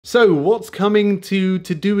So what's coming to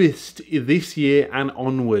Todoist this year and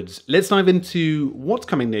onwards? Let's dive into what's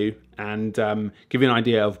coming new and give you an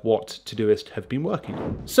idea of what Todoist have been working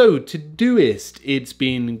on. So Todoist, it's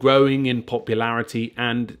been growing in popularity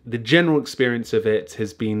and the general experience of it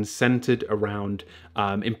has been centered around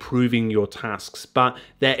improving your tasks, but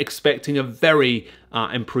they're expecting a very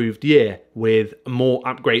improved year with more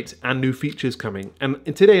upgrades and new features coming. And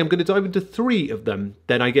today I'm going to dive into 3 of them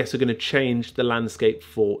that I guess are going to change the landscape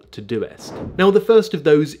for Todoist. Now, the first of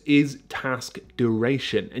those is task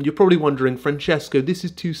duration. And you're probably wondering, Francesco, this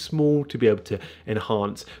is too small to be able to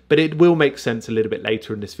enhance, but it will make sense a little bit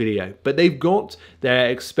later in this video. But they've got their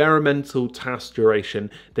experimental task duration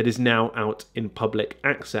that is now out in public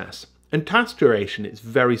access. And task duration is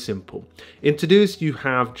very simple. In Todoist, you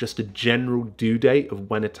have just a general due date of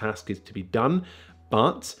when a task is to be done,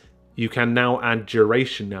 but you can now add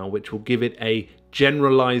duration now, which will give it a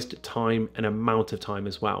generalized time and amount of time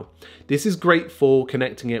as well. This is great for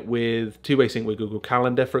connecting it with two-way sync with Google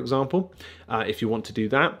Calendar, for example, if you want to do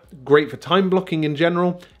that. Great for time blocking in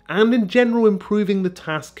general, and in general improving the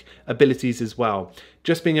task abilities as well.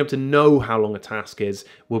 Just being able to know how long a task is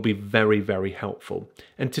will be very, very helpful.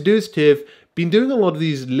 And Todoist have been doing a lot of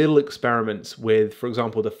these little experiments with, for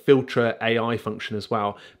example, the filter AI function as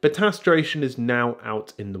well, but task duration is now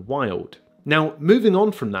out in the wild. Now, moving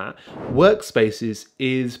on from that, Workspaces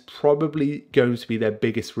is probably going to be their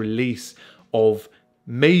biggest release of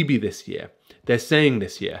maybe this year. They're saying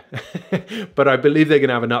this year, but I believe they're going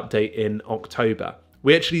to have an update in October.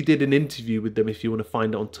 We actually did an interview with them, if you want to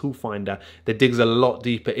find it on Toolfinder, that digs a lot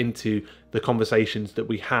deeper into the conversations that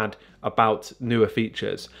we had about newer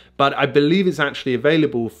features. But I believe it's actually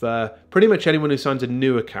available for pretty much anyone who signs a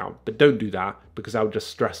new account, but don't do that because that would just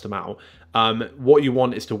stress them out. What you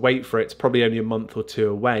want is to wait for it. It's probably only a month or 2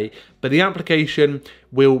 away, but the application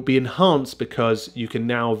will be enhanced because you can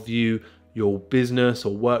now view your business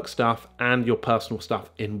or work stuff and your personal stuff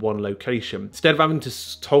in one location. Instead of having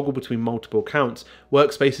to toggle between multiple accounts,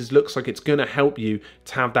 Workspaces looks like it's going to help you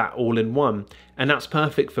to have that all in one. And that's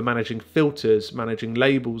perfect for managing filters, managing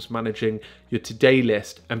labels, managing your to-do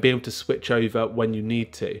list, and being able to switch over when you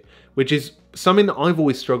need to, which is something that I've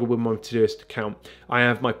always struggled with my Todoist account. I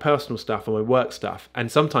have my personal stuff and my work stuff, and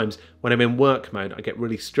sometimes when I'm in work mode, I get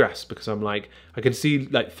really stressed because I'm like, I can see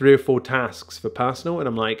like 3 or 4 tasks for personal, and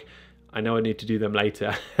I'm like, I know I need to do them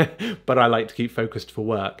later, but I like to keep focused for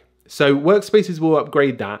work. So Workspaces will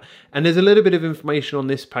upgrade that, and there's a little bit of information on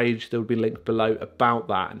this page that will be linked below about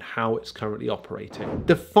that and how it's currently operating.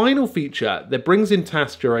 The final feature that brings in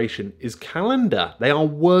task duration is calendar. They are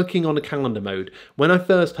working on a calendar mode. When I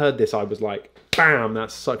first heard this, I was like, bam,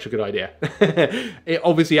 that's such a good idea.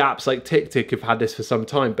 Obviously apps like TickTick have had this for some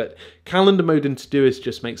time, but calendar mode in Todoist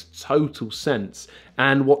just makes total sense.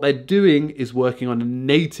 And what they're doing is working on a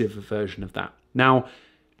native version of that. Now,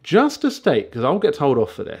 just to state, because I'll get told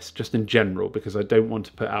off for this, just in general, because I don't want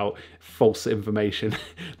to put out false information,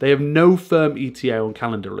 they have no firm ETA on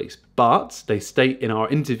calendar release, but they state in our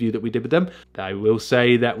interview that we did with them, they will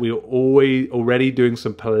say that we're already doing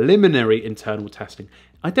some preliminary internal testing.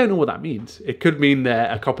 I don't know what that means. It could mean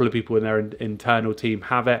that a couple of people in their internal team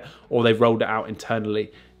have it, or they've rolled it out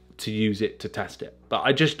internally to use it to test it, but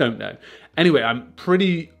I just don't know. Anyway, I'm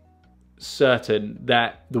pretty certain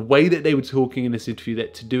that the way that they were talking in this interview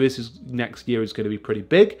that Todoist next year is going to be pretty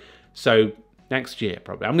big. So next year,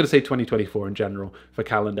 probably. I'm going to say 2024 in general for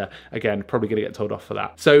calendar. Again, probably going to get told off for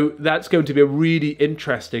that. So that's going to be a really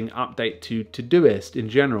interesting update to Todoist in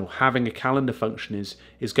general. Having a calendar function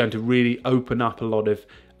is going to really open up a lot of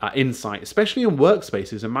insight, especially in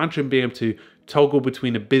Workspaces. Imagine being able to toggle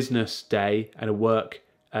between a business day and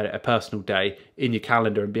a personal day in your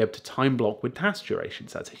calendar and be able to time block with task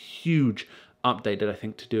durations. That's a huge update that I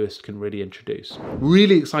think Todoist can really introduce.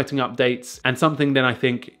 Really exciting updates, and something that I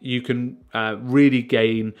think you can really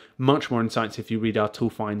gain much more insights if you read our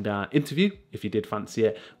Toolfinder interview, if you did fancy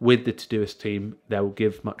it, with the Todoist team. They will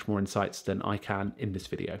give much more insights than I can in this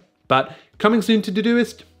video. But coming soon to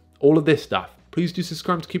Todoist, all of this stuff. Please do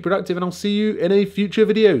subscribe to keep productive, and I'll see you in a future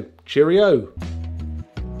video. Cheerio.